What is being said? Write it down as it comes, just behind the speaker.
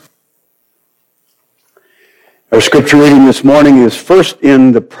Our scripture reading this morning is first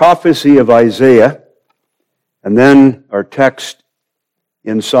in the prophecy of Isaiah, and then our text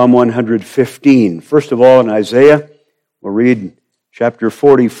in Psalm 115. First of all, in Isaiah, we'll read chapter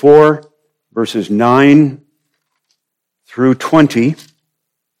 44, verses 9 through 20.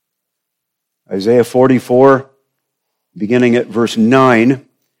 Isaiah 44, beginning at verse 9.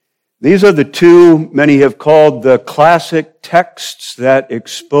 These are the two many have called the classic texts that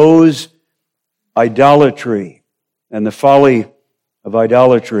expose idolatry and the folly of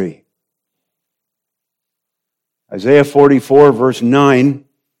idolatry. Isaiah 44, verse 9,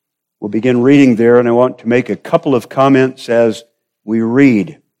 we'll begin reading there, and I want to make a couple of comments as we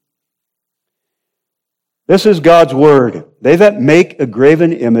read. This is God's word. They that make a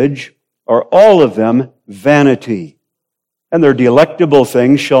graven image are all of them vanity, and their delectable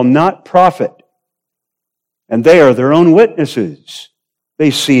things shall not profit. And they are their own witnesses.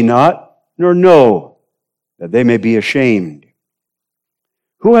 They see not, nor know, that they may be ashamed.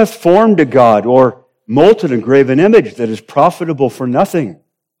 Who hath formed a god, or molten a graven image that is profitable for nothing?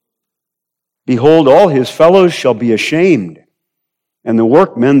 Behold, all his fellows shall be ashamed, and the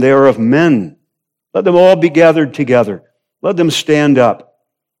workmen they are of men. Let them all be gathered together. Let them stand up.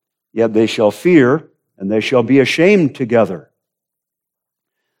 Yet they shall fear, and they shall be ashamed together.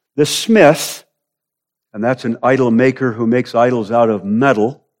 The smith, and that's an idol maker who makes idols out of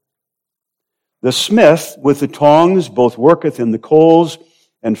metal, the smith with the tongs both worketh in the coals,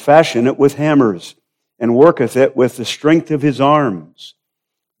 and fashioneth with hammers, and worketh it with the strength of his arms.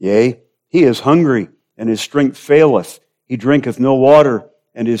 Yea, he is hungry, and his strength faileth. He drinketh no water,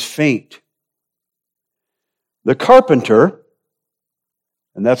 and is faint. The carpenter,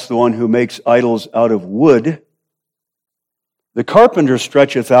 and that's the one who makes idols out of wood, the carpenter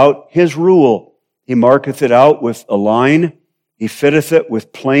stretcheth out his rule. He marketh it out with a line. He fitteth it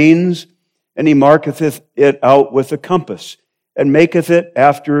with planes, and he marketh it out with a compass, and maketh it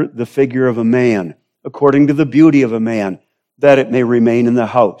after the figure of a man, according to the beauty of a man, that it may remain in the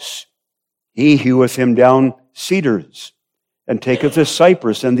house. He heweth him down cedars, and taketh the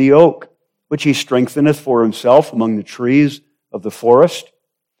cypress and the oak, which he strengtheneth for himself among the trees of the forest.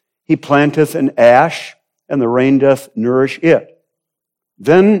 He planteth an ash, and the rain doth nourish it.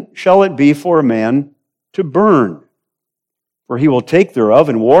 Then shall it be for a man to burn. For he will take thereof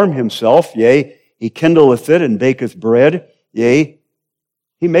and warm himself, yea, he kindleth it and baketh bread, yea,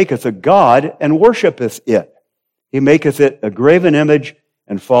 he maketh a god and worshipeth it. He maketh it a graven image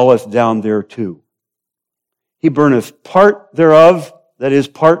and falleth down thereto. He burneth part thereof, that is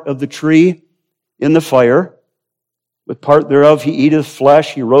part of the tree, in the fire. With part thereof he eateth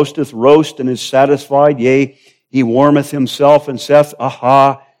flesh, he roasteth roast and is satisfied, yea, he warmeth himself and saith,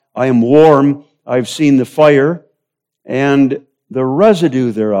 Aha, I am warm, I have seen the fire. And the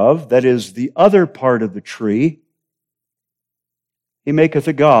residue thereof, that is the other part of the tree, he maketh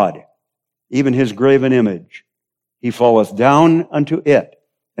a god, even his graven image. He falleth down unto it,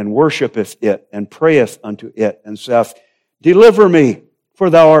 and worshipeth it, and prayeth unto it, and saith, Deliver me,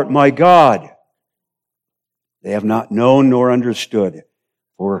 for thou art my God. They have not known nor understood,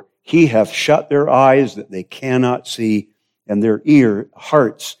 for he hath shut their eyes that they cannot see, and their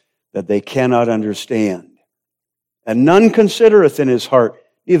hearts that they cannot understand. And none considereth in his heart,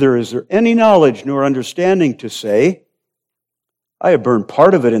 neither is there any knowledge nor understanding to say, I have burned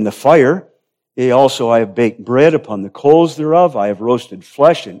part of it in the fire, yea, also I have baked bread upon the coals thereof, I have roasted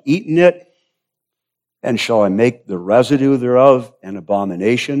flesh and eaten it, and shall I make the residue thereof an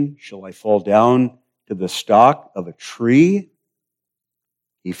abomination? Shall I fall down to the stock of a tree?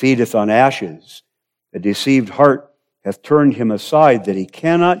 He feedeth on ashes. A deceived heart hath turned him aside, that he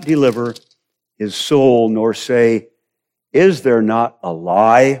cannot deliver his soul, nor say, Is there not a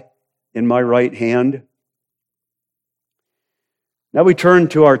lie in my right hand? Now we turn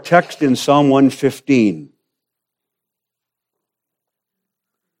to our text in Psalm 115.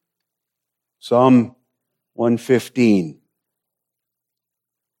 Psalm 115.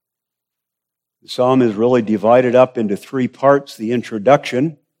 The psalm is really divided up into three parts. The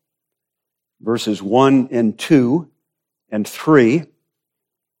introduction, verses 1 and 2 and 3.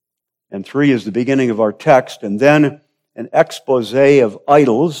 And 3 is the beginning of our text. And then an expose of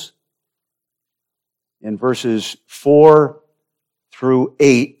idols in verses 4 through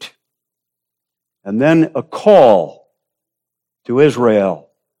 8. And then a call to Israel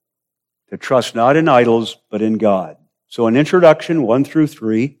to trust not in idols, but in God. So an introduction, 1 through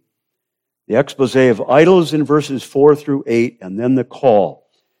 3. The expose of idols in verses 4 through 8, and then the call.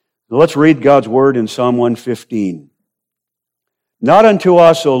 Now let's read God's word in Psalm 115. Not unto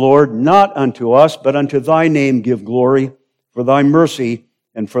us, O Lord, not unto us, but unto thy name give glory, for thy mercy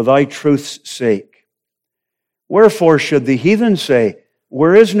and for thy truth's sake. Wherefore should the heathen say,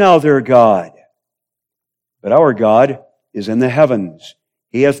 where is now their God? But our God is in the heavens.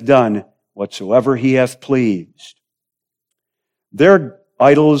 He hath done whatsoever he hath pleased. Their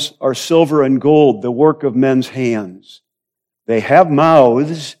idols are silver and gold, the work of men's hands. They have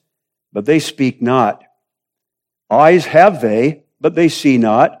mouths, but they speak not. Eyes have they, but they see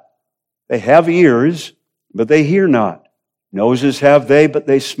not. They have ears, but they hear not. Noses have they, but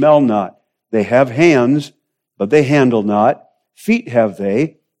they smell not. They have hands, but they handle not. Feet have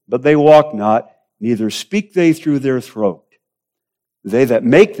they, but they walk not. Neither speak they through their throat. They that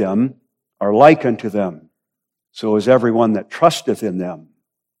make them are like unto them. So is everyone that trusteth in them.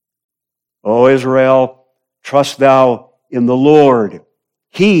 O Israel, trust thou in the Lord.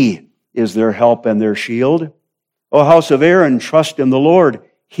 He is their help and their shield. O house of Aaron, trust in the Lord.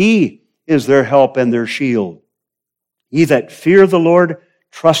 He is their help and their shield. Ye that fear the Lord,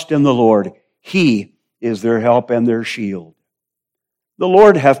 trust in the Lord. He is their help and their shield. The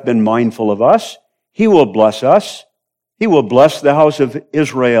Lord hath been mindful of us. He will bless us. He will bless the house of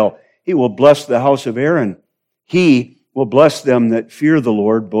Israel. He will bless the house of Aaron. He will bless them that fear the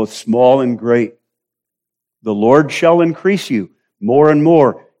Lord, both small and great. The Lord shall increase you more and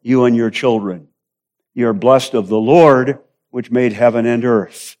more, you and your children. You are blessed of the Lord, which made heaven and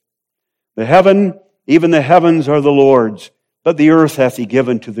earth. The heaven, even the heavens are the Lord's, but the earth hath he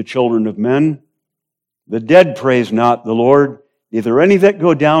given to the children of men. The dead praise not the Lord, neither any that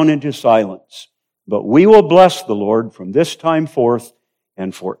go down into silence. But we will bless the Lord from this time forth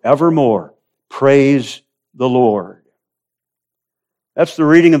and forevermore. Praise the Lord. That's the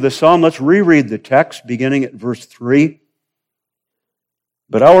reading of the psalm. Let's reread the text beginning at verse 3.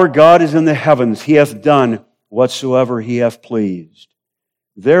 But our God is in the heavens. He hath done whatsoever he hath pleased.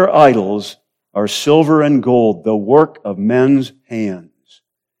 Their idols are silver and gold, the work of men's hands.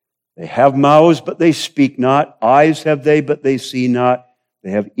 They have mouths, but they speak not. Eyes have they, but they see not.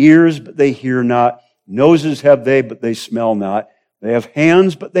 They have ears, but they hear not. Noses have they, but they smell not. They have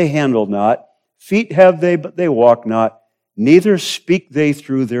hands, but they handle not. Feet have they, but they walk not. Neither speak they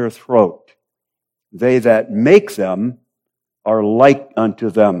through their throat. They that make them are like unto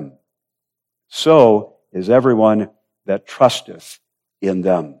them. So is everyone that trusteth in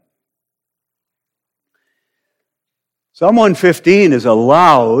them. Psalm 115 is a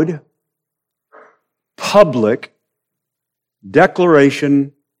loud, public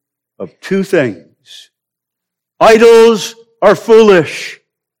declaration of two things. Idols are foolish,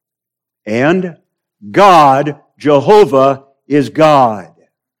 and God, Jehovah, is God.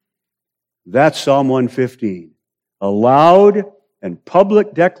 That's Psalm 115. A loud and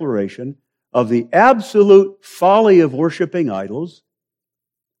public declaration of the absolute folly of worshiping idols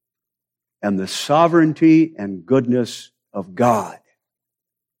and the sovereignty and goodness of God.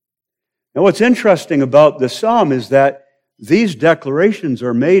 Now, what's interesting about the psalm is that these declarations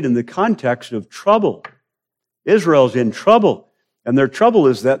are made in the context of trouble. Israel's in trouble, and their trouble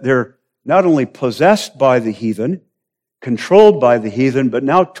is that they're not only possessed by the heathen, controlled by the heathen, but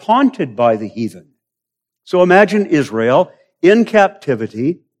now taunted by the heathen. So imagine Israel in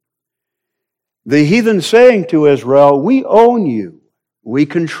captivity, the heathen saying to Israel, we own you, we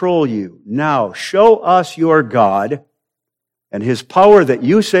control you. Now show us your God and his power that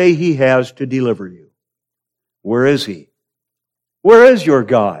you say he has to deliver you. Where is he? Where is your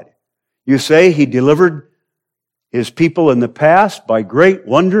God? You say he delivered his people in the past by great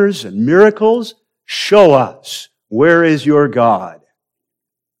wonders and miracles. Show us, where is your God?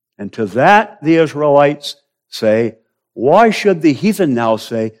 And to that the Israelites say, why should the heathen now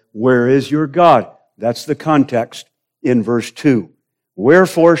say, where is your God? That's the context in verse 2.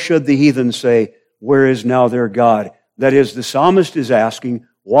 Wherefore should the heathen say, where is now their God? That is, the psalmist is asking,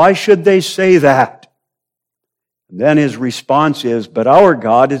 why should they say that? And then his response is, but our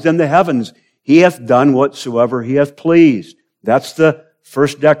God is in the heavens. He hath done whatsoever he hath pleased. That's the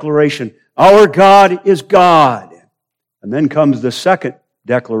first declaration. Our God is God. And then comes the second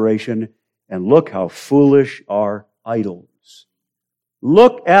declaration, and look how foolish are idols.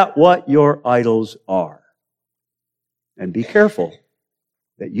 Look at what your idols are. And be careful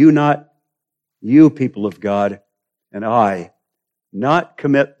that you people of God, and I, not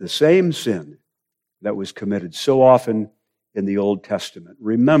commit the same sin that was committed so often in the Old Testament.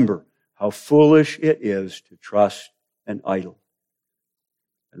 Remember how foolish it is to trust an idol.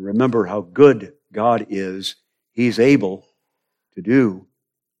 And remember how good God is. He's able to do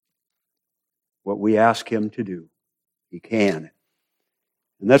what we ask him to do. He can.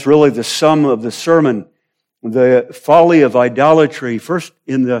 And that's really the sum of the sermon. The folly of idolatry.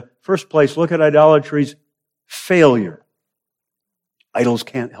 In the first place, look at idolatry's failure. Idols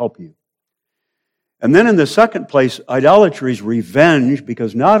can't help you. And then in the second place, idolatry is revenge,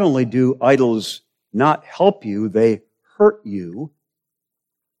 because not only do idols not help you, they hurt you.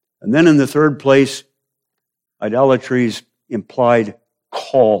 And then in the third place, idolatry's implied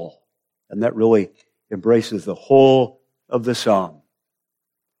call. And that really embraces the whole of the psalm.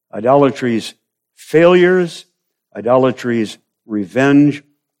 Idolatry's failures, idolatry's revenge,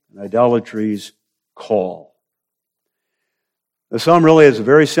 and idolatry's call. The psalm really is a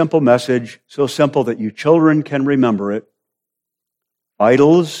very simple message, so simple that you children can remember it.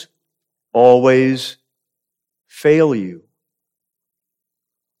 Idols always fail you.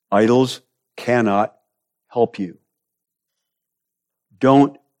 Idols cannot help you.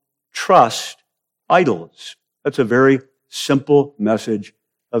 Don't trust idols. That's a very simple message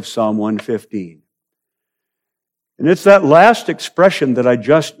of Psalm 115. And it's that last expression that I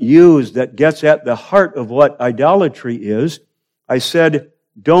just used that gets at the heart of what idolatry is. I said,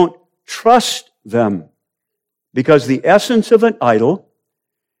 don't trust them. Because the essence of an idol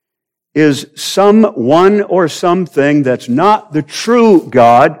is someone or something that's not the true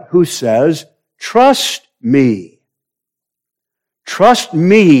God who says, trust me. Trust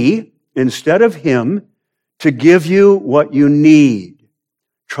me instead of Him to give you what you need.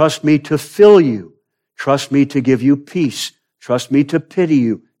 Trust me to fill you. Trust me to give you peace. Trust me to pity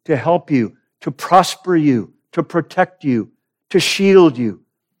you, to help you, to prosper you, to protect you, to shield you,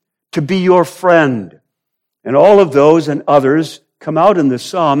 to be your friend. And all of those and others come out in the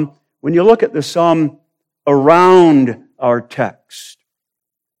psalm when you look at the psalm around our text.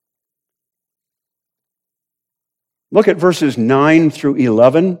 Look at verses 9 through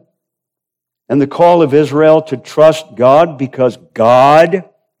 11 and the call of Israel to trust God because God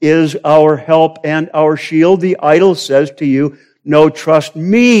is our help and our shield. The idol says to you, no, trust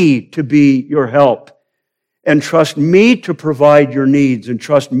me to be your help. And trust me to provide your needs, and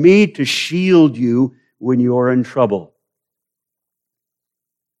trust me to shield you when you're in trouble.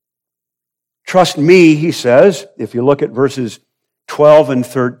 Trust me, he says, if you look at verses 12 and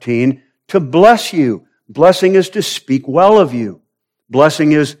 13, to bless you. Blessing is to speak well of you.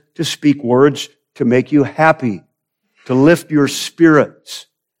 Blessing is to speak words to make you happy, to lift your spirits.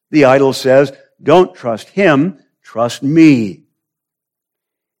 The idol says, don't trust him, trust me.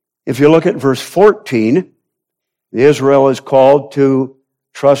 If you look at verse 14, Israel is called to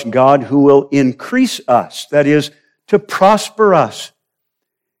trust God who will increase us, that is, to prosper us.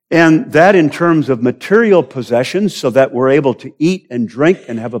 And that in terms of material possessions, so that we're able to eat and drink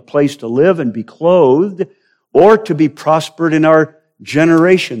and have a place to live and be clothed, or to be prospered in our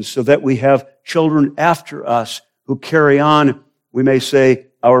generations, so that we have children after us who carry on, we may say,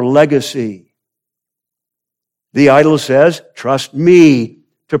 our legacy. The idol says, trust me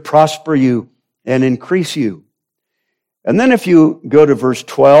to prosper you and increase you. And then if you go to verse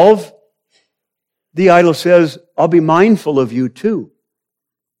 12, the idol says, I'll be mindful of you too.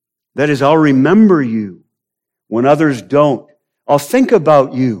 That is, I'll remember you when others don't. I'll think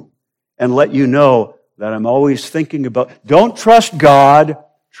about you and let you know that I'm always thinking about. Don't trust God,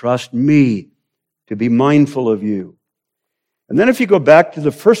 trust me to be mindful of you. And then if you go back to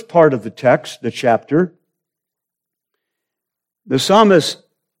the first part of the text, the chapter, the psalmist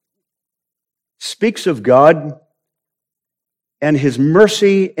speaks of God and His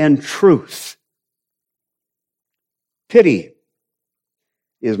mercy and truth. Pity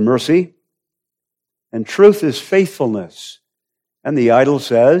is mercy, and truth is faithfulness. And the idol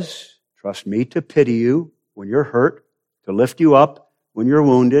says, trust me to pity you when you're hurt, to lift you up when you're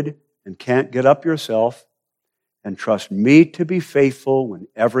wounded and can't get up yourself, and trust me to be faithful when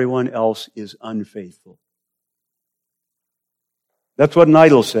everyone else is unfaithful. That's what an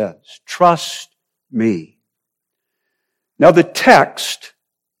idol says. Trust me. Now the text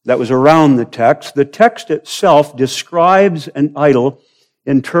that was around the text itself describes an idol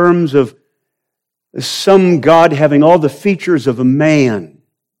in terms of some God having all the features of a man.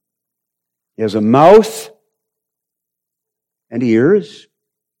 He has a mouth and ears,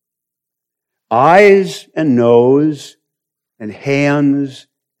 eyes and nose, and hands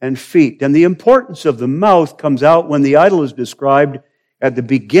and feet. And the importance of the mouth comes out when the idol is described at the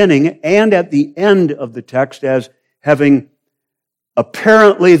beginning and at the end of the text as having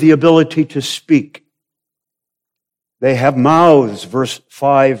apparently the ability to speak. They have mouths, verse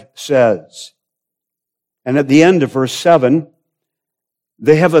 5 says. And at the end of verse 7,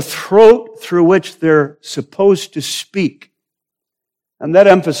 they have a throat through which they're supposed to speak. And that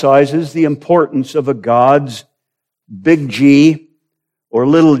emphasizes the importance of a God's big G or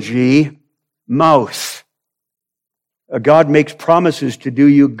little g mouth. A God makes promises to do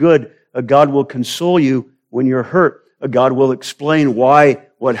you good. A God will console you when you're hurt. A God will explain why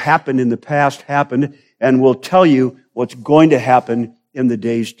what happened in the past happened and will tell you what's going to happen in the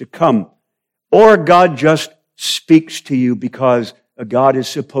days to come. Or God just speaks to you because God is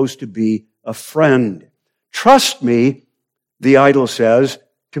supposed to be a friend. Trust me, the idol says,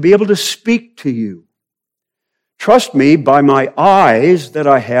 to be able to speak to you. Trust me by my eyes that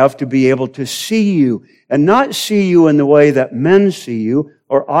I have to be able to see you, and not see you in the way that men see you,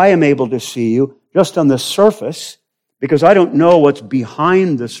 or I am able to see you just on the surface, because I don't know what's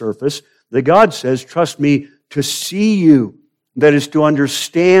behind the surface. The God says, trust me to see you, that is to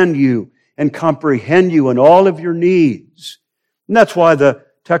understand you and comprehend you in all of your needs. And that's why the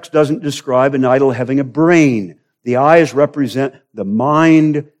text doesn't describe an idol having a brain. The eyes represent the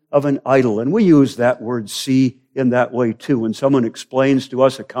mind of an idol. And we use that word see in that way too. When someone explains to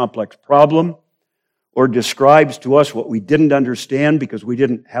us a complex problem or describes to us what we didn't understand because we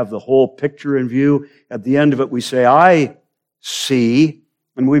didn't have the whole picture in view, at the end of it we say, I see,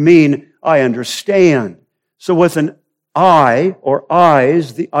 and we mean I understand. So with an eye or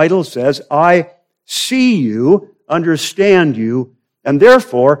eyes, the idol says, I see you, understand you, and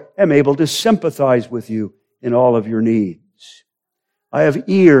therefore am able to sympathize with you in all of your needs. I have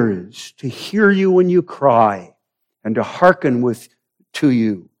ears to hear you when you cry and to hearken to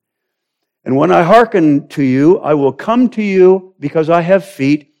you. And when I hearken to you, I will come to you because I have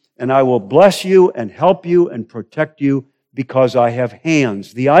feet, and I will bless you and help you and protect you because I have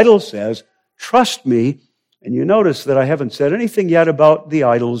hands. The idol says, trust me. And you notice that I haven't said anything yet about the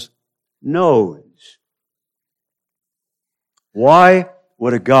idol's nose. Why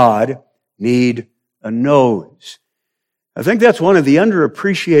would a God need a nose? I think that's one of the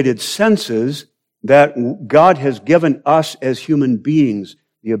underappreciated senses that God has given us as human beings,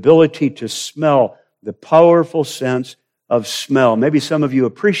 the ability to smell, the powerful sense of smell. Maybe some of you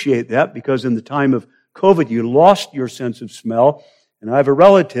appreciate that because in the time of COVID, you lost your sense of smell. And I have a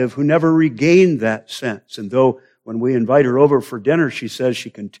relative who never regained that sense. And though when we invite her over for dinner, she says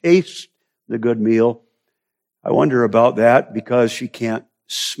she can taste the good meal, I wonder about that because she can't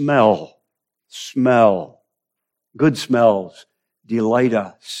smell. Smell. Good smells delight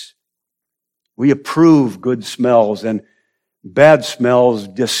us. We approve good smells, and bad smells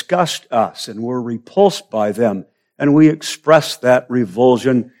disgust us, and we're repulsed by them, and we express that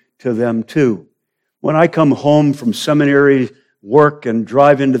revulsion to them too. When I come home from seminary work and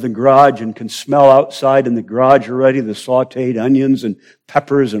drive into the garage and can smell outside in the garage already the sauteed onions and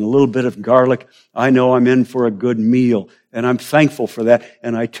peppers and a little bit of garlic, I know I'm in for a good meal, and I'm thankful for that.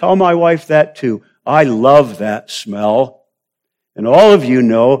 And I tell my wife that too. I love that smell. And all of you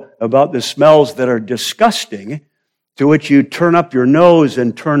know about the smells that are disgusting, to which you turn up your nose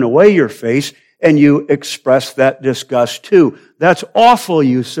and turn away your face, and you express that disgust too. That's awful,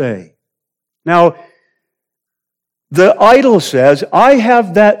 you say. Now, the idol says, I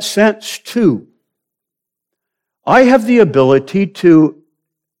have that sense too. I have the ability to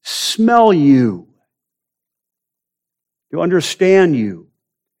smell you, to understand you.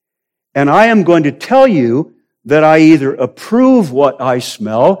 And I am going to tell you that I either approve what I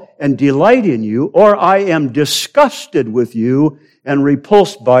smell and delight in you, or I am disgusted with you and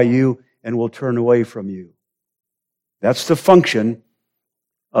repulsed by you and will turn away from you. That's the function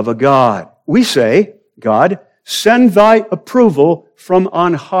of a God. We say, God, send thy approval from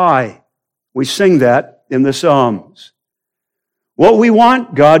on high. We sing that in the Psalms. What we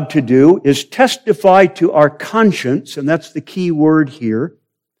want God to do is testify to our conscience, and that's the key word here.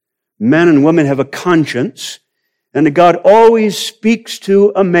 Men and women have a conscience, and God always speaks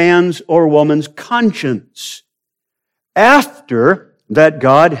to a man's or woman's conscience after that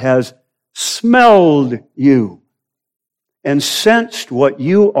God has smelled you and sensed what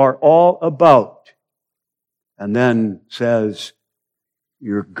you are all about, and then says,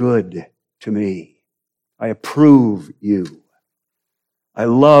 you're good to me. I approve you. I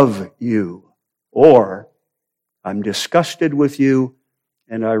love you. Or I'm disgusted with you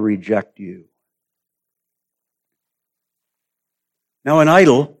and I reject you. Now, an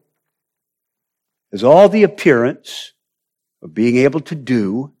idol has all the appearance of being able to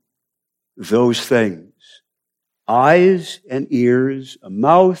do those things. Eyes and ears, a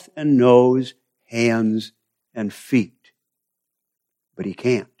mouth and nose, hands and feet. But he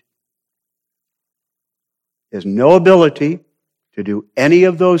can't. He has no ability to do any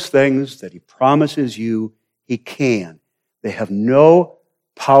of those things that he promises you he can. They have no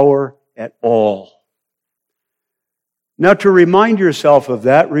power at all. Now, to remind yourself of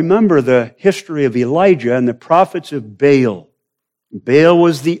that, remember the history of Elijah and the prophets of Baal. Baal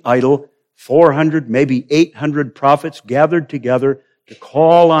was the idol. 400, maybe 800 prophets gathered together to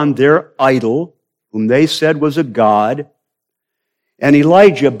call on their idol, whom they said was a god. and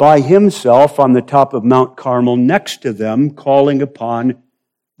Elijah by himself on the top of Mount Carmel next to them, calling upon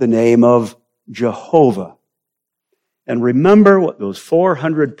the name of Jehovah. And remember what those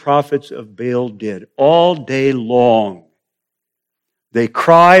 400 prophets of Baal did all day long. They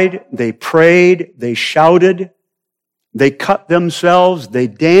cried, they prayed, they shouted, they cut themselves, they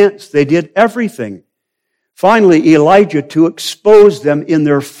danced, they did everything. Finally, Elijah, to expose them in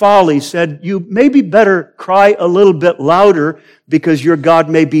their folly, said, you maybe better cry a little bit louder because your God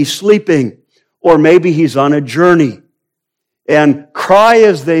may be sleeping, or maybe he's on a journey. And cry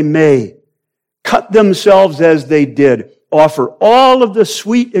as they may, cut themselves as they did, offer all of the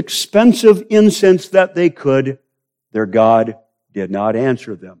sweet, expensive incense that they could, their God did not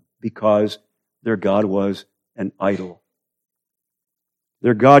answer them because their God was an idol.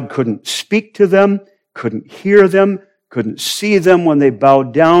 Their God couldn't speak to them, couldn't hear them, couldn't see them when they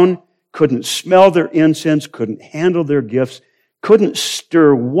bowed down, couldn't smell their incense, couldn't handle their gifts, couldn't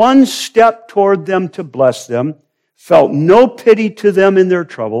stir one step toward them to bless them, felt no pity to them in their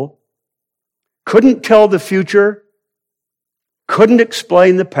trouble, couldn't tell the future, couldn't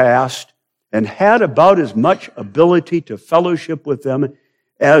explain the past, and had about as much ability to fellowship with them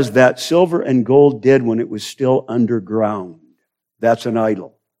as that silver and gold did when it was still underground. That's an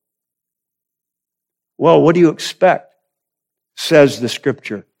idol. Well, what do you expect? Says the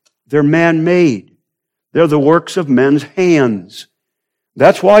Scripture. They're man-made. They're the works of men's hands.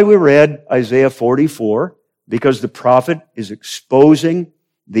 That's why we read Isaiah 44, because the prophet is exposing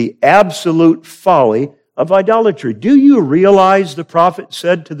the absolute folly of idolatry. Do you realize, the prophet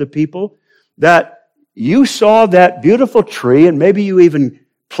said to the people, that you saw that beautiful tree, and maybe you even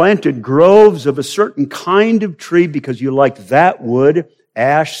planted groves of a certain kind of tree because you liked that wood,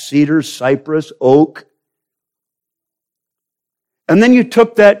 ash, cedar, cypress, oak. And then you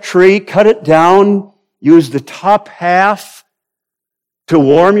took that tree, cut it down, used the top half to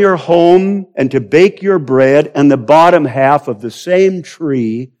warm your home and to bake your bread, and the bottom half of the same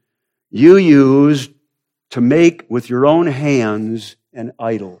tree you used to make with your own hands an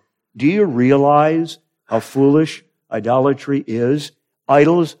idol. Do you realize how foolish idolatry is?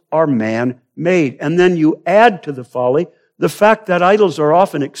 Idols are man-made. And then you add to the folly the fact that idols are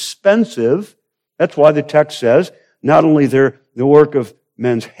often expensive. That's why the text says not only they're the work of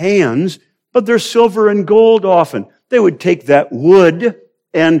men's hands, but they're silver and gold often. They would take that wood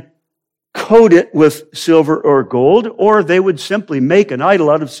and coat it with silver or gold, or they would simply make an idol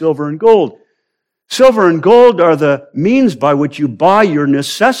out of silver and gold. Silver and gold are the means by which you buy your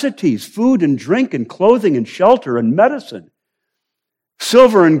necessities, food and drink and clothing and shelter and medicine.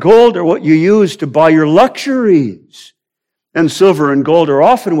 Silver and gold are what you use to buy your luxuries. And silver and gold are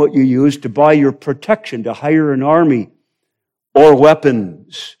often what you use to buy your protection, to hire an army or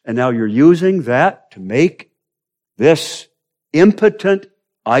weapons. And now you're using that to make this impotent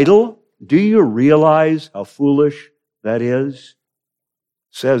idol. Do you realize how foolish that is?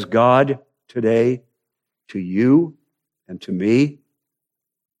 Says God today to you and to me,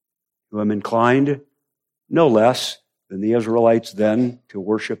 who am inclined no less than the Israelites then to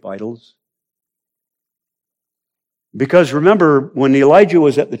worship idols. Because remember, when Elijah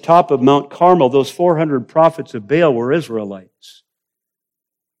was at the top of Mount Carmel, those 400 prophets of Baal were Israelites.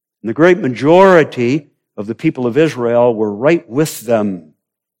 And the great majority of the people of Israel were right with them.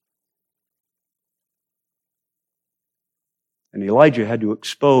 And Elijah had to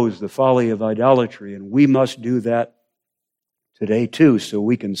expose the folly of idolatry, and we must do that today too, so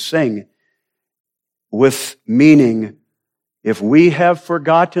we can sing with meaning. If we have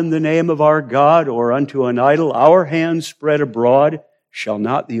forgotten the name of our God, or unto an idol our hands spread abroad, shall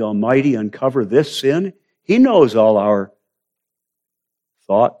not the Almighty uncover this sin? He knows all our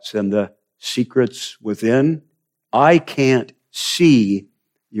thoughts and the secrets within. I can't see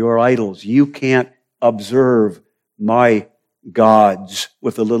your idols. You can't observe my gods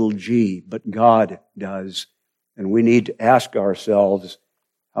with a little g, but God does. And we need to ask ourselves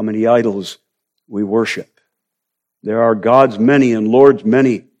how many idols we worship. There are gods many and lords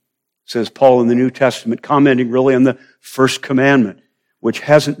many, says Paul in the New Testament, commenting really on the first commandment, which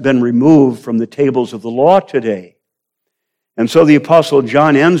hasn't been removed from the tables of the law today. And so the Apostle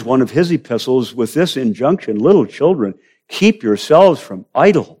John ends one of his epistles with this injunction: little children, keep yourselves from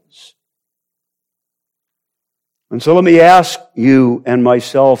idols. And so let me ask you and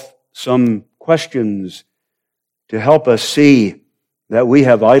myself some questions to help us see that we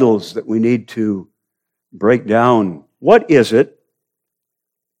have idols that we need to break down. What is it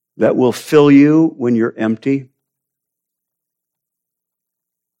that will fill you when you're empty?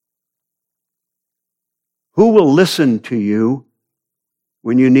 Who will listen to you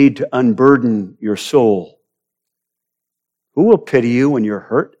when you need to unburden your soul? Who will pity you when you're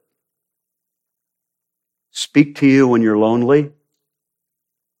hurt? Speak to you when you're lonely?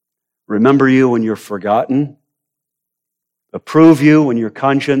 Remember you when you're forgotten? Approve you when your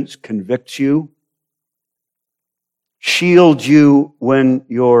conscience convicts you? Shield you when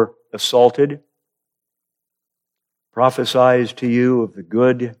you're assaulted? Prophesies to you of the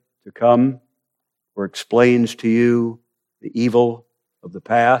good to come, or explains to you the evil of the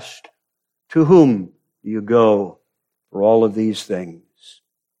past? To whom do you go for all of these things?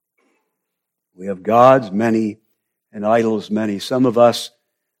 We have gods many and idols many. Some of us,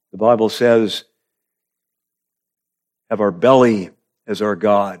 the Bible says, have our belly as our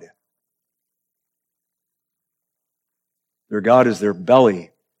God. Their God is their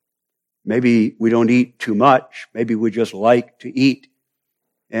belly. Maybe we don't eat too much. Maybe we just like to eat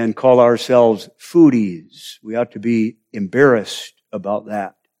and call ourselves foodies. We ought to be embarrassed about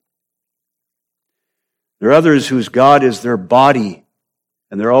that. There are others whose God is their body,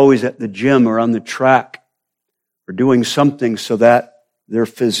 and they're always at the gym or on the track or doing something so that their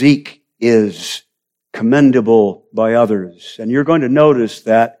physique is commendable by others. And you're going to notice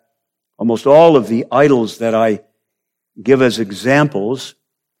that almost all of the idols that I give as examples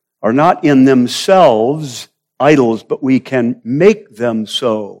are not in themselves idols, but we can make them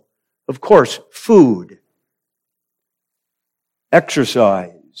so. Of course, food,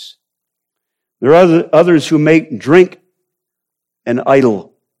 exercise. There are others who make drink an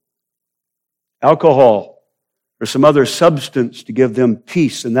idol, alcohol, or some other substance to give them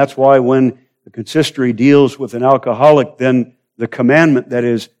peace. And that's why when the consistory deals with an alcoholic, then the commandment that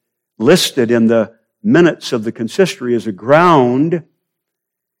is listed in the minutes of the consistory as a ground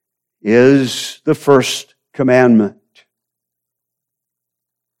is the first commandment.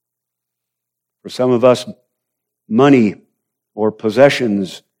 For some of us, money or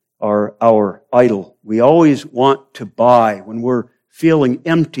possessions are our idol. We always want to buy. When we're feeling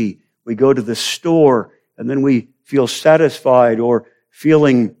empty, we go to the store and then we feel satisfied, or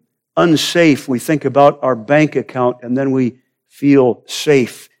feeling unsafe, we think about our bank account and then we feel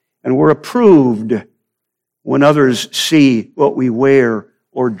safe. And we're approved when others see what we wear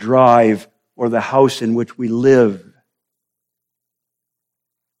or drive or the house in which we live.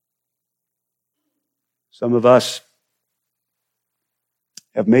 Some of us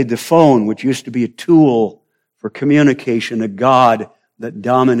have made the phone, which used to be a tool for communication, a god that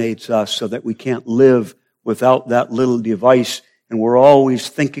dominates us so that we can't live without that little device, and we're always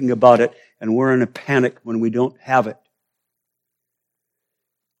thinking about it, and we're in a panic when we don't have it.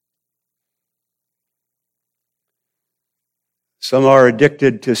 Some are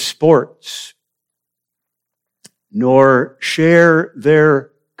addicted to sports, nor share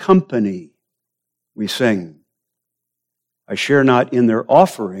their company, we sing. I share not in their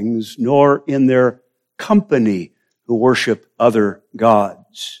offerings, nor in their company who worship other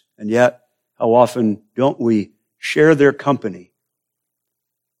gods. And yet, how often don't we share their company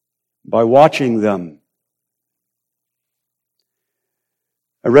by watching them?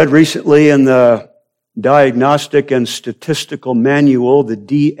 I read recently in the Diagnostic and Statistical Manual, the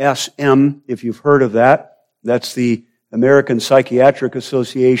DSM, if you've heard of that. That's the American Psychiatric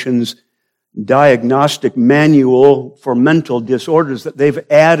Association's diagnostic manual for mental disorders, that they've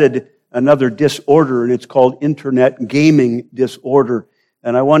added another disorder, and it's called internet gaming disorder.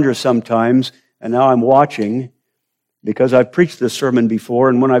 And I wonder sometimes, and now I'm watching, because I've preached this sermon before,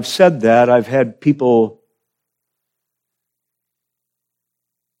 and when I've said that, I've had people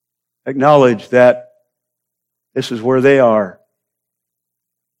acknowledge that this is where they are.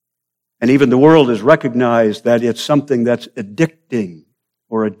 And even the world has recognized that it's something that's addicting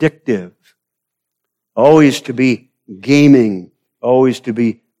or addictive. Always to be gaming, always to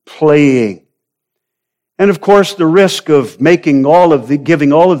be playing. And of course, the risk of giving all of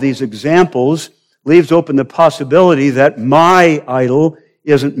these examples leaves open the possibility that my idol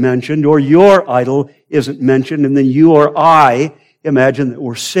isn't mentioned, or your idol isn't mentioned, and then you or I imagine that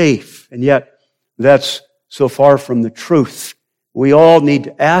we're safe. And yet, that's so far from the truth. We all need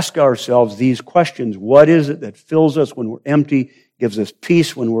to ask ourselves these questions. What is it that fills us when we're empty, gives us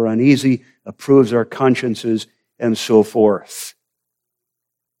peace when we're uneasy, approves our consciences, and so forth?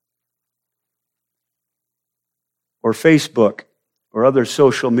 Or Facebook, or other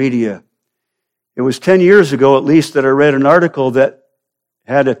social media. It was 10 years ago, at least, that I read an article that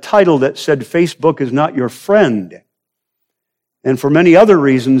had a title that said, Facebook is not your friend. And for many other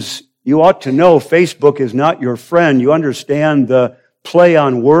reasons, you ought to know Facebook is not your friend. You understand the play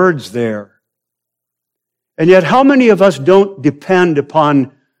on words there. And yet, how many of us don't depend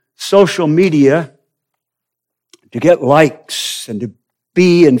upon social media to get likes and to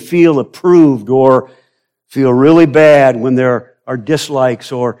be and feel approved, or feel really bad when there are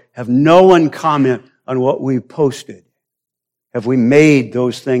dislikes or have no one comment on what we've posted? Have we made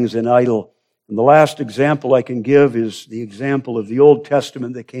those things an idol? And the last example I can give is the example of the Old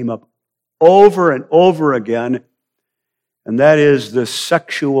Testament that came up over and over again, and that is the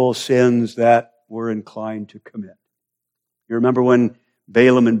sexual sins that we're inclined to commit. You remember when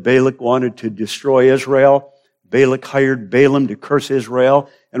Balaam and Balak wanted to destroy Israel? Balak hired Balaam to curse Israel,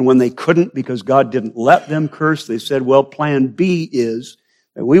 and when they couldn't because God didn't let them curse, they said, well, plan B is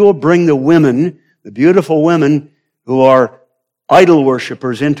that we will bring the women, the beautiful women who are idol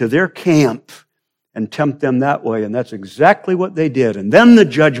worshippers, into their camp and tempt them that way. And that's exactly what they did. And then the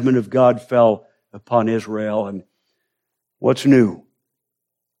judgment of God fell upon Israel. And what's new?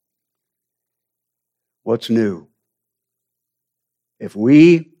 What's new? If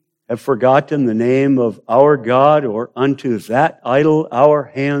we have forgotten the name of our God, or unto that idol our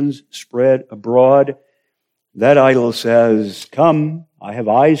hands spread abroad, that idol says, come, I have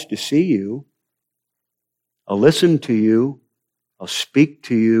eyes to see you. I'll listen to you. I'll speak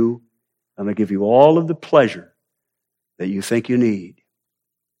to you. And I'll give you all of the pleasure that you think you need.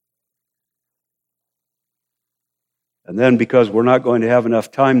 And then, because we're not going to have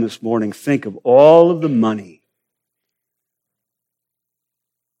enough time this morning, think of all of the money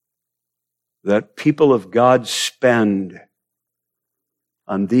that people of God spend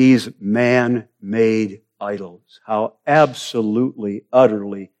on these man-made idols. How absolutely,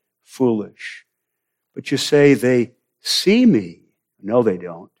 utterly foolish. But you say, they see me. No, they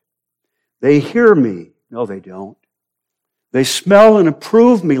don't. They hear me. No, they don't. They smell and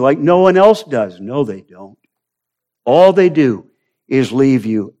approve me like no one else does. No, they don't. All they do is leave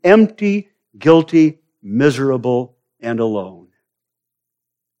you empty, guilty, miserable, and alone.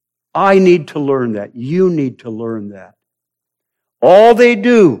 I need to learn that. You need to learn that. All they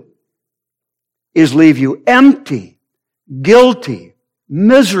do is leave you empty, guilty,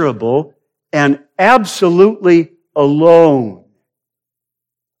 miserable, and absolutely alone.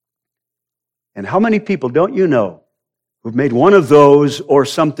 And how many people don't you know who've made one of those or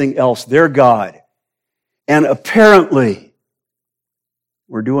something else their God? And apparently,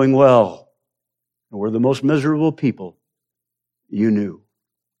 we're doing well. And we're the most miserable people you knew.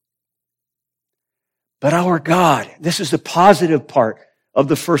 But our God, this is the positive part of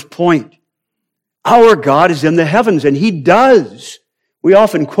the first point. Our God is in the heavens, and He does. We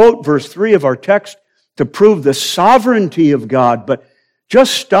often quote verse 3 of our text to prove the sovereignty of God, but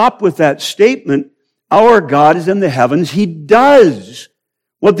just stop with that statement. Our God is in the heavens. He does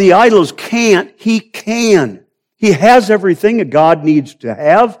what the idols can't. He can. He has everything a God needs to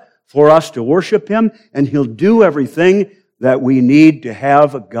have for us to worship Him, and He'll do everything that we need to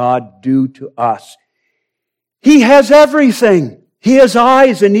have a God do to us. He has everything. He has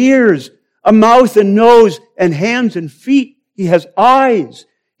eyes and ears, a mouth and nose and hands and feet. He has eyes.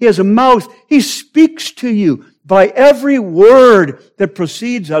 He has a mouth. He speaks to you. By every word that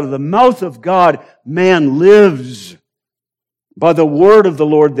proceeds out of the mouth of God, man lives. By the word of the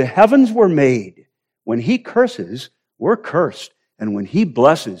Lord, the heavens were made. When He curses, we're cursed. And when He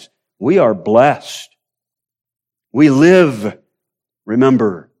blesses, we are blessed. We live,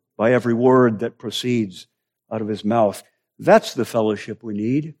 remember, by every word that proceeds out of His mouth. That's the fellowship we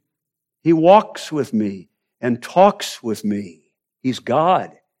need. He walks with me and talks with me. He's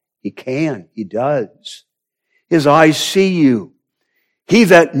God. He can. He does. His eyes see you. He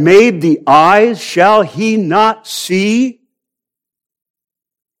that made the eyes, shall He not see?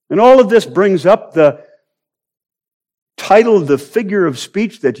 And all of this brings up the title of the figure of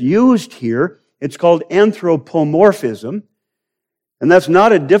speech that's used here. It's called anthropomorphism. And that's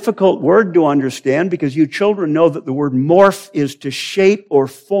not a difficult word to understand, because you children know that the word morph is to shape or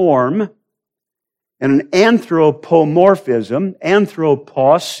form. And an anthropomorphism,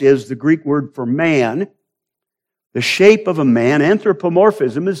 anthropos is the Greek word for man, the shape of a man.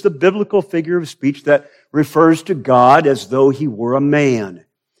 Anthropomorphism is the biblical figure of speech that refers to God as though He were a man.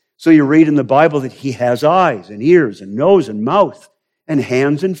 So you read in the Bible that He has eyes and ears and nose and mouth and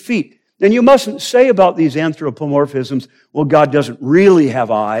hands and feet. And you mustn't say about these anthropomorphisms, well, God doesn't really have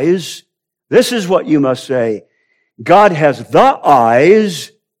eyes. This is what you must say. God has the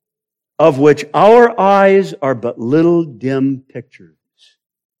eyes of which our eyes are but little dim pictures.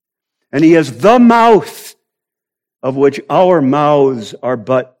 And He has the mouth of which our mouths are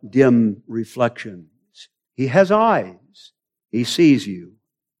but dim reflections. He has eyes. He sees you.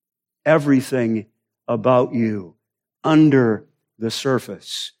 Everything about you under the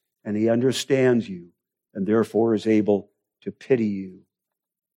surface. And He understands you, and therefore is able to pity you.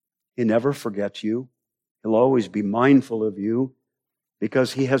 He never forgets you. He'll always be mindful of you,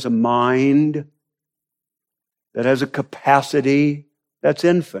 because He has a mind. that has a capacity that's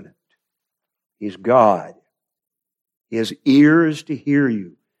infinite. He's God. He has ears to hear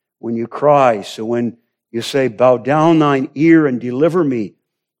you when you cry. So when you say, bow down thine ear and deliver me,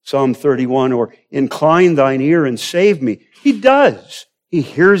 Psalm 31, or incline thine ear and save me, He does. He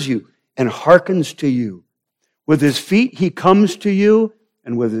hears you and hearkens to you. With His feet He comes to you,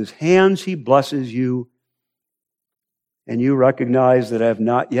 and with His hands He blesses you. And you recognize that I have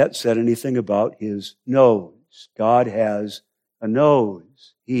not yet said anything about His nose. God has a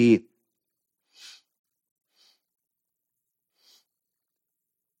nose. He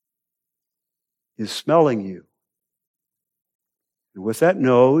is smelling you. And with that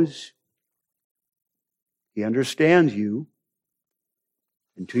nose, He understands you.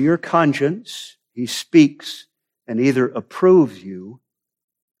 And to your conscience, He speaks and either approves you,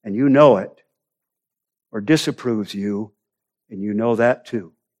 and you know it, or disapproves you, and you know that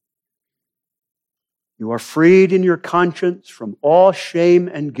too. You are freed in your conscience from all shame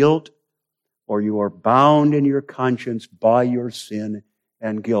and guilt, or you are bound in your conscience by your sin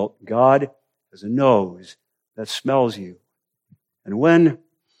and guilt. God has a nose that smells you. And when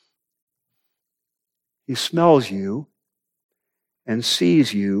He smells you and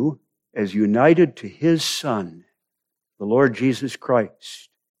sees you as united to His Son, the Lord Jesus Christ,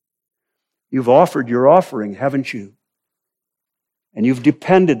 you've offered your offering, haven't you? And you've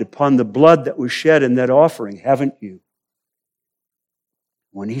depended upon the blood that was shed in that offering, haven't you?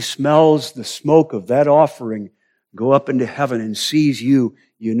 When He smells the smoke of that offering go up into heaven and sees you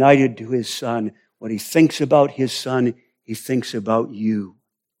united to His Son, when He thinks about His Son, He thinks about you.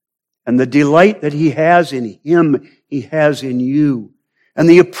 And the delight that He has in Him, He has in you. And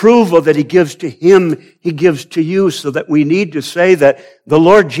the approval that He gives to Him, He gives to you, so that we need to say that the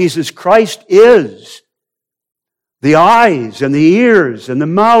Lord Jesus Christ is the eyes and the ears and the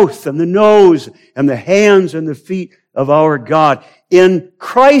mouth and the nose and the hands and the feet of our God. In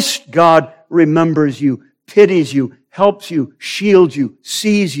Christ, God remembers you, pities you, helps you, shields you,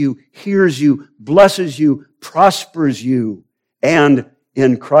 sees you, hears you, blesses you, prospers you. And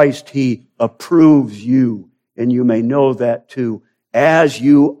in Christ, He approves you. And you may know that too. As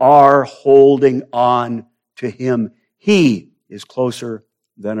you are holding on to Him, He is closer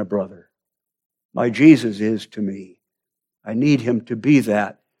than a brother. My Jesus is to me. I need Him to be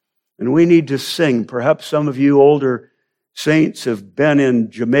that. And we need to sing. Perhaps some of you older saints have been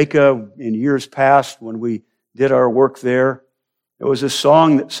in Jamaica in years past when we did our work there. There was a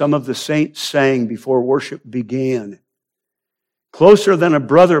song that some of the saints sang before worship began. Closer than a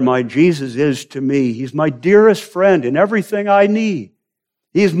brother, my Jesus is to me. He's my dearest friend in everything I need.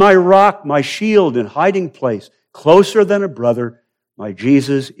 He's my rock, my shield and hiding place. Closer than a brother, my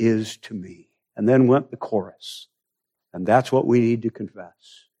Jesus is to me. And then went the chorus. And that's what we need to confess.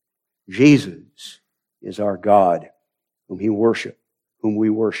 Jesus is our God, whom we worship.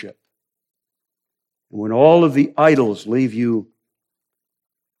 And when all of the idols leave you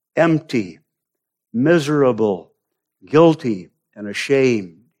empty, miserable, guilty, and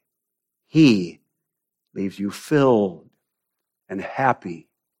ashamed, He leaves you filled and happy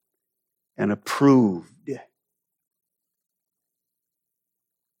and approved.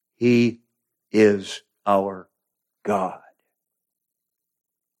 He is our God.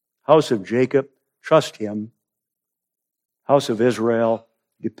 House of Jacob, trust Him. House of Israel,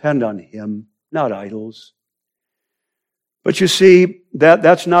 depend on Him, not idols. But you see,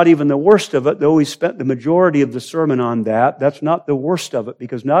 that's not even the worst of it, though we spent the majority of the sermon on that. That's not the worst of it,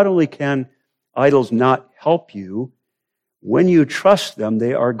 because not only can idols not help you, when you trust them,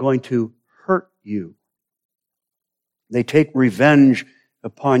 they are going to hurt you. They take revenge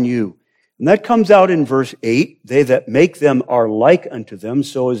upon you. And that comes out in verse 8. They that make them are like unto them,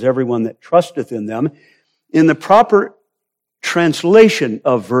 so is everyone that trusteth in them. In the proper translation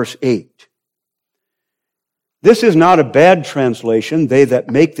of verse 8, this is not a bad translation. They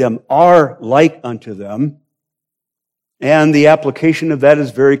that make them are like unto them. And the application of that is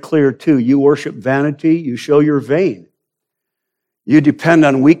very clear too. You worship vanity, you show you're vain. You depend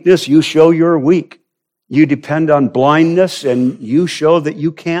on weakness, you show you're weak. You depend on blindness, and you show that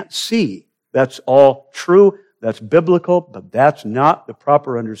you can't see. That's all true, that's biblical, but that's not the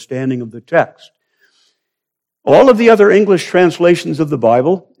proper understanding of the text. All of the other English translations of the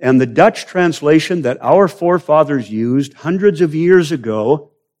Bible and the Dutch translation that our forefathers used hundreds of years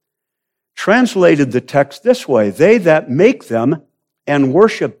ago translated the text this way: they that make them and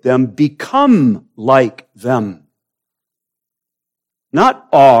worship them become like them. Not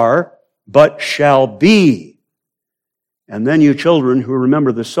are, but shall be. And then you children who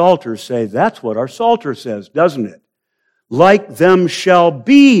remember the Psalter say, that's what our Psalter says, doesn't it? Like them shall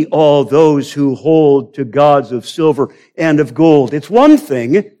be all those who hold to gods of silver and of gold. It's one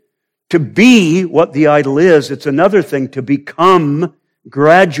thing to be what the idol is. It's another thing to become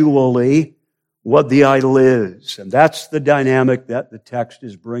gradually what the idol is. And that's the dynamic that the text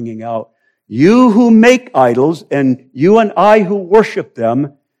is bringing out. You who make idols and you and I who worship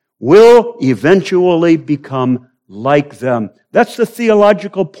them will eventually become like them. That's the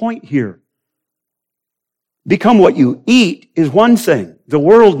theological point here. Become what you eat is one thing. The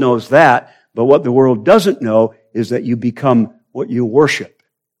world knows that, but what the world doesn't know is that you become what you worship.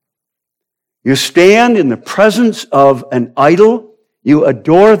 You stand in the presence of an idol, you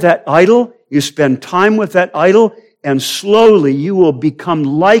adore that idol, you spend time with that idol, and slowly you will become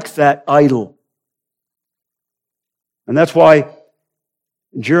like that idol. And that's why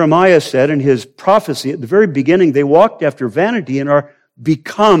Jeremiah said in his prophecy at the very beginning, they walked after vanity and are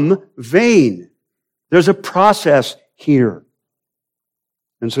become vain. There's a process here.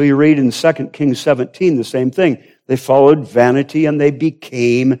 And so you read in 2 Kings 17 the same thing. They followed vanity and they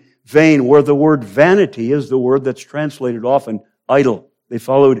became vain, where the word vanity is the word that's translated often idol. They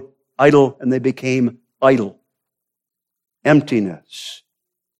followed idol and they became idle. Emptiness.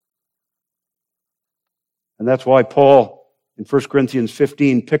 And that's why Paul in 1 Corinthians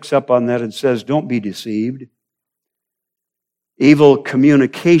 15 picks up on that and says, don't be deceived. Evil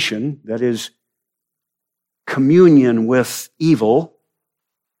communication, that is, communion with evil,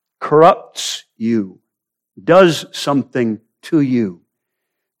 corrupts you, does something to you.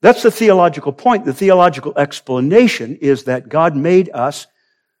 That's the theological point. The theological explanation is that God made us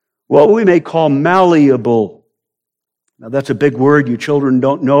what we may call malleable. Now that's a big word you children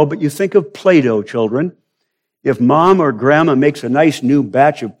don't know, but you think of Play-Doh, children. If mom or grandma makes a nice new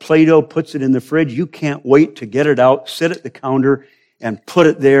batch of Play-Doh, puts it in the fridge, you can't wait to get it out, sit at the counter, and put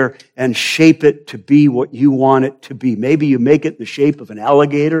it there and shape it to be what you want it to be. Maybe you make it the shape of an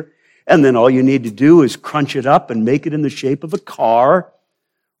alligator, and then all you need to do is crunch it up and make it in the shape of a car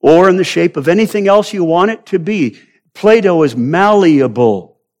or in the shape of anything else you want it to be. Play-Doh is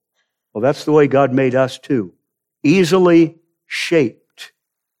malleable. Well, that's the way God made us too. Easily shaped.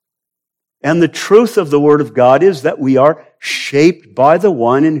 And the truth of the Word of God is that we are shaped by the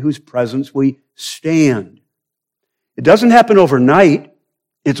one in whose presence we stand. It doesn't happen overnight.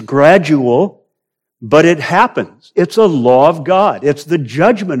 It's gradual, but it happens. It's a law of God. It's the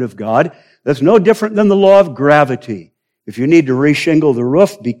judgment of God that's no different than the law of gravity. If you need to reshingle the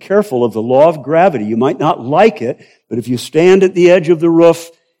roof, be careful of the law of gravity. You might not like it, but if you stand at the edge of the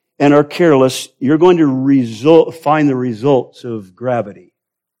roof and are careless, you're going to find the results of gravity.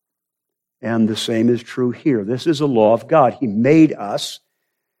 And the same is true here. This is a law of God. He made us,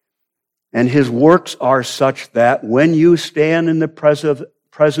 and His works are such that when you stand in the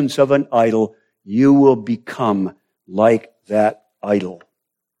presence of an idol, you will become like that idol.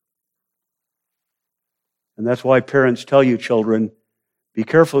 And that's why parents tell you, children, be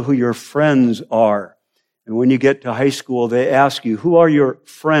careful who your friends are. And when you get to high school, they ask you, who are your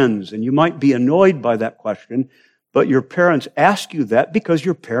friends? And you might be annoyed by that question, but your parents ask you that because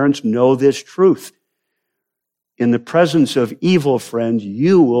your parents know this truth. In the presence of evil friends,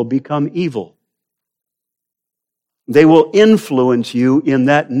 you will become evil. They will influence you in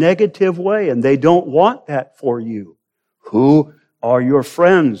that negative way, and they don't want that for you. Who are your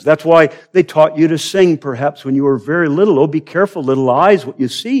friends? That's why they taught you to sing, perhaps, when you were very little. Oh, be careful, little eyes, what you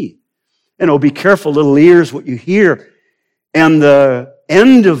see. And oh, be careful, little ears, what you hear. And the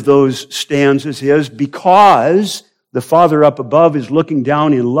end of those stanzas is, because the Father up above is looking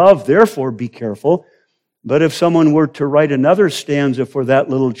down in love, therefore be careful. But if someone were to write another stanza for that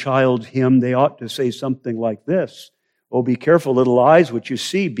little child's hymn, they ought to say something like this. Oh, be careful, little eyes, what you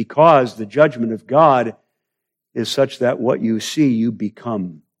see, because the judgment of God is such that what you see, you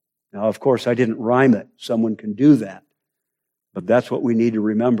become. Now, of course, I didn't rhyme it. Someone can do that. But that's what we need to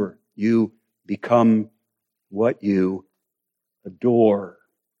remember. You become what you adore.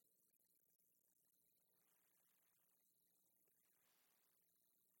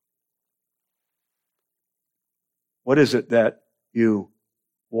 What is it that you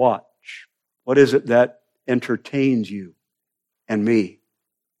watch? What is it that entertains you and me?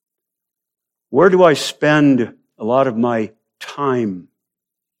 Where do I spend a lot of my time?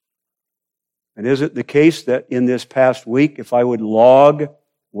 And is it the case that in this past week, if I would log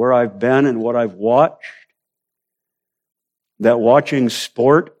where I've been and what I've watched, that watching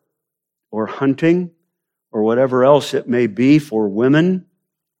sport or hunting or whatever else it may be for women,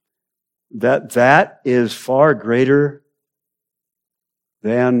 that is far greater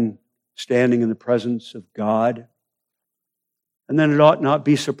than standing in the presence of God? And then it ought not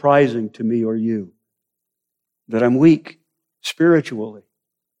be surprising to me or you that I'm weak spiritually,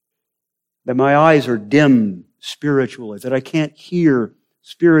 that my eyes are dim spiritually, that I can't hear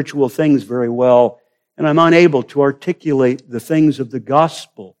spiritual things very well, and I'm unable to articulate the things of the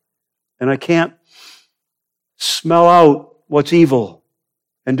gospel, and I can't smell out what's evil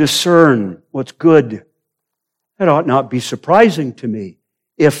and discern what's good. That ought not be surprising to me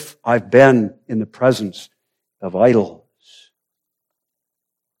if I've been in the presence of idols.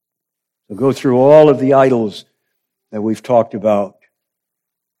 So go through all of the idols that we've talked about.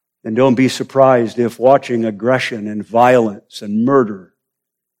 And don't be surprised if watching aggression and violence and murder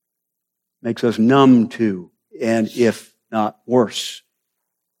makes us numb to, and if not worse,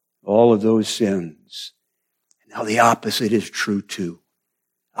 all of those sins. Now the opposite is true too.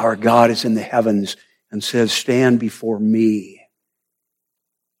 Our God is in the heavens and says, stand before me.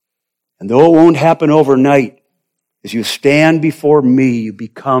 And though it won't happen overnight, as you stand before me, you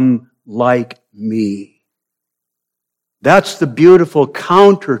become like me. That's the beautiful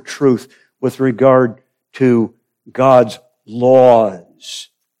counter-truth with regard to God's laws.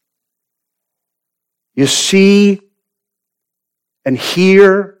 You see and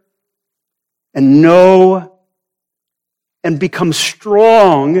hear and know and become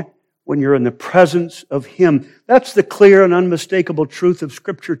strong when you're in the presence of Him. That's the clear and unmistakable truth of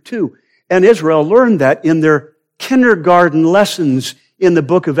Scripture too. And Israel learned that in their kindergarten lessons in the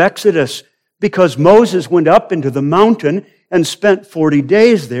book of Exodus, because Moses went up into the mountain and spent 40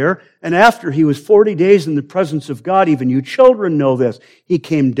 days there. And after he was 40 days in the presence of God, even you children know this, he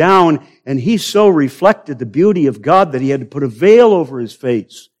came down and he so reflected the beauty of God that he had to put a veil over his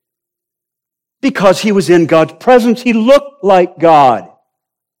face. Because he was in God's presence, he looked like God.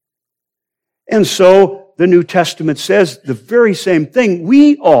 And so the New Testament says the very same thing.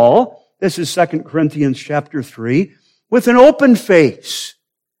 We all, this is 2 Corinthians chapter 3, with an open face.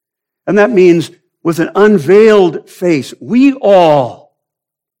 And that means with an unveiled face. We all,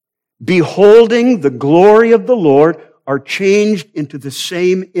 beholding the glory of the Lord, are changed into the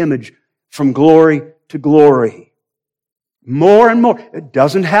same image from glory to glory. More and more. It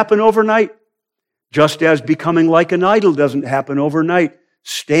doesn't happen overnight. Just as becoming like an idol doesn't happen overnight.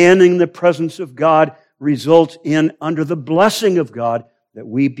 Standing in the presence of God results in, under the blessing of God, that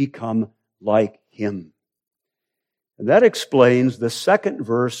we become like Him. And that explains the second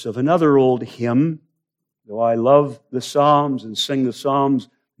verse of another old hymn. Though I love the Psalms and sing the Psalms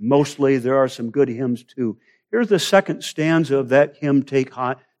mostly, there are some good hymns too. Here's the second stanza of that hymn, Take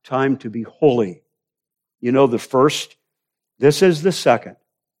Time to Be Holy. You know the first. This is the second.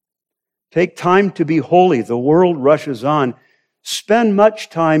 Take time to be holy. The world rushes on. Spend much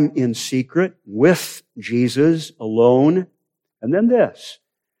time in secret with Jesus alone. And then this.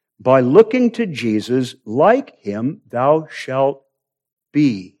 By looking to Jesus, like Him, thou shalt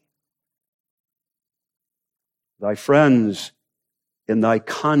be. Thy friends in thy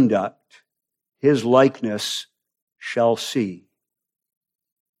conduct, His likeness shall see.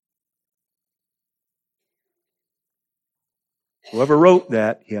 Whoever wrote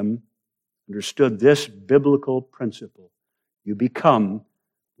that hymn understood this biblical principle. You become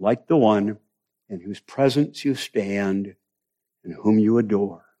like the one in whose presence you stand and whom you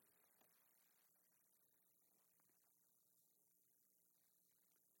adore.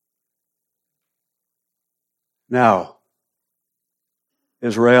 Now,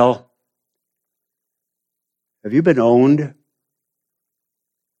 Israel, have you been owned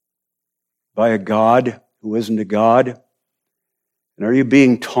by a God who isn't a God? And are you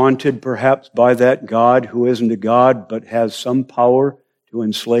being taunted perhaps by that God who isn't a God but has some power to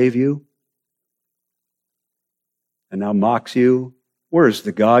enslave you? And now mocks you? Where is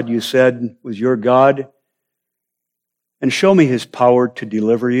the God you said was your God? And show me His power to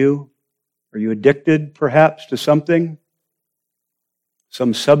deliver you. Are you addicted perhaps to something?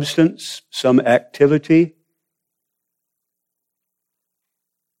 Some substance, some activity?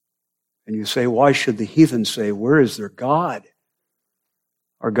 And you say, why should the heathen say, where is their God?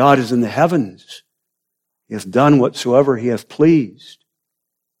 Our God is in the heavens. He hath done whatsoever He hath pleased.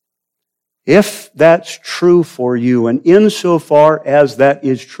 If that's true for you, and insofar as that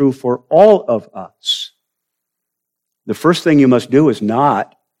is true for all of us, the first thing you must do is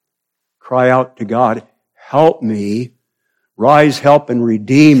not cry out to God, help me, rise, help, and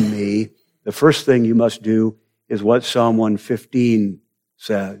redeem me. The first thing you must do is what Psalm 115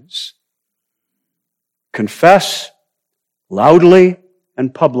 says. Confess loudly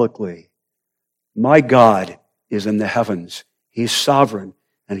and publicly, my God is in the heavens. He's sovereign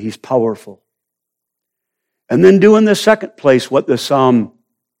and He's powerful. And then do in the second place what the Psalm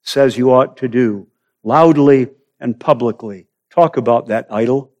says you ought to do, loudly and publicly. Talk about that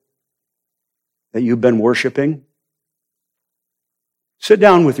idol that you've been worshiping. Sit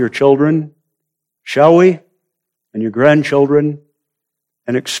down with your children, shall we, and your grandchildren,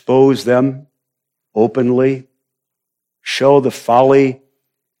 and expose them openly. Show the folly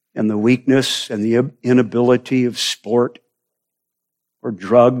and the weakness and the inability of sport or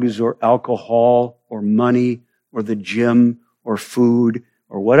drugs or alcohol or money or the gym or food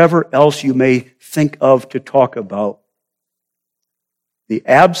or whatever else you may think of to talk about. The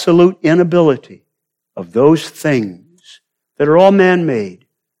absolute inability of those things that are all man-made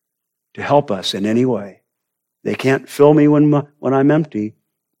to help us in any way. They can't fill me when I'm empty,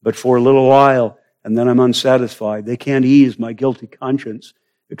 but for a little while, and then I'm unsatisfied. They can't ease my guilty conscience,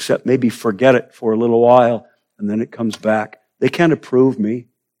 except maybe forget it for a little while, and then it comes back. They can't approve me.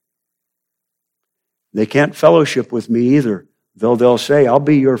 They can't fellowship with me either, though they'll say, I'll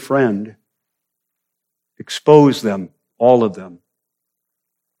be your friend. Expose them, all of them.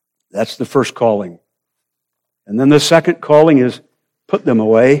 That's the first calling. And then the second calling is put them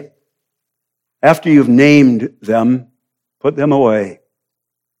away. After you've named them, put them away.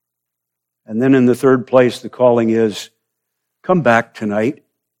 And then in the third place, the calling is come back tonight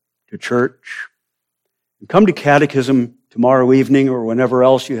to church. And come to catechism tomorrow evening or whenever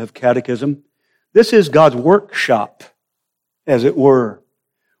else you have catechism. This is God's workshop, as it were,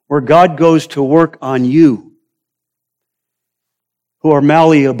 where God goes to work on you who are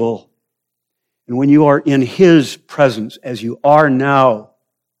malleable. And when you are in His presence, as you are now,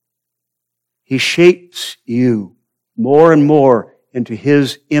 He shapes you more and more into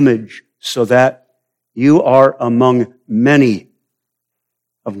His image so that you are among many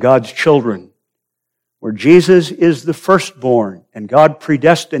of God's children, where Jesus is the firstborn, and God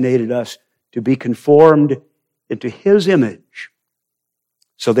predestinated us to be conformed into His image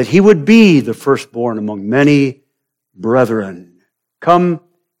so that He would be the firstborn among many brethren. Come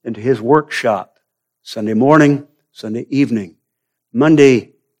into His workshop Sunday morning, Sunday evening,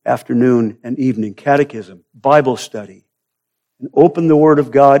 Monday afternoon and evening, catechism, Bible study, and open the Word of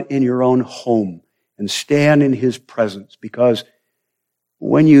God in your own home and stand in His presence, because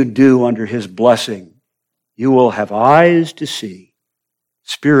when you do under His blessing, you will have eyes to see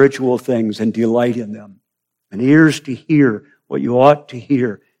spiritual things and delight in them, and ears to hear what you ought to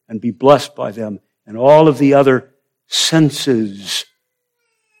hear and be blessed by them, and all of the other senses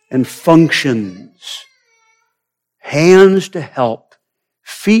and functions, hands to help,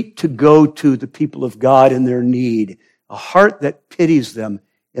 feet to go to the people of God in their need, a heart that pities them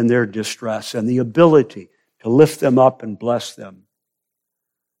in their distress, and the ability to lift them up and bless them.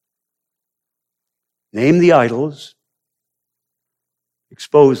 Name the idols,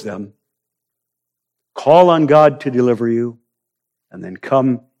 expose them, call on God to deliver you, and then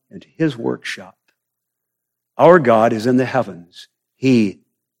come into His workshop. Our God is in the heavens. He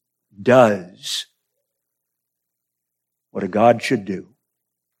does what a God should do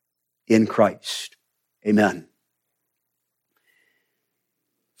in Christ. Amen.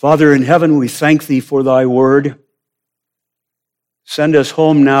 Father in heaven, we thank Thee for Thy word. Send us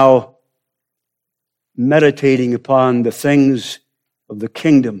home now meditating upon the things of the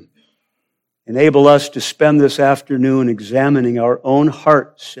kingdom. Enable us to spend this afternoon examining our own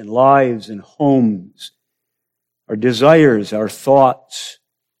hearts and lives and homes, our desires, our thoughts,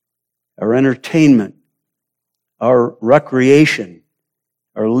 our entertainment, our recreation,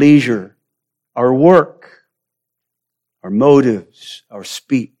 our leisure, our work, our motives, our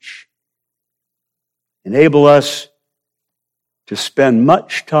speech. Enable us to spend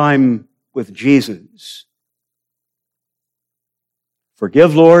much time with Jesus.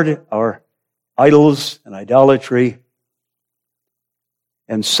 Forgive, Lord, our idols and idolatry,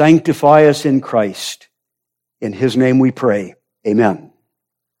 and sanctify us in Christ. In His name we pray. Amen.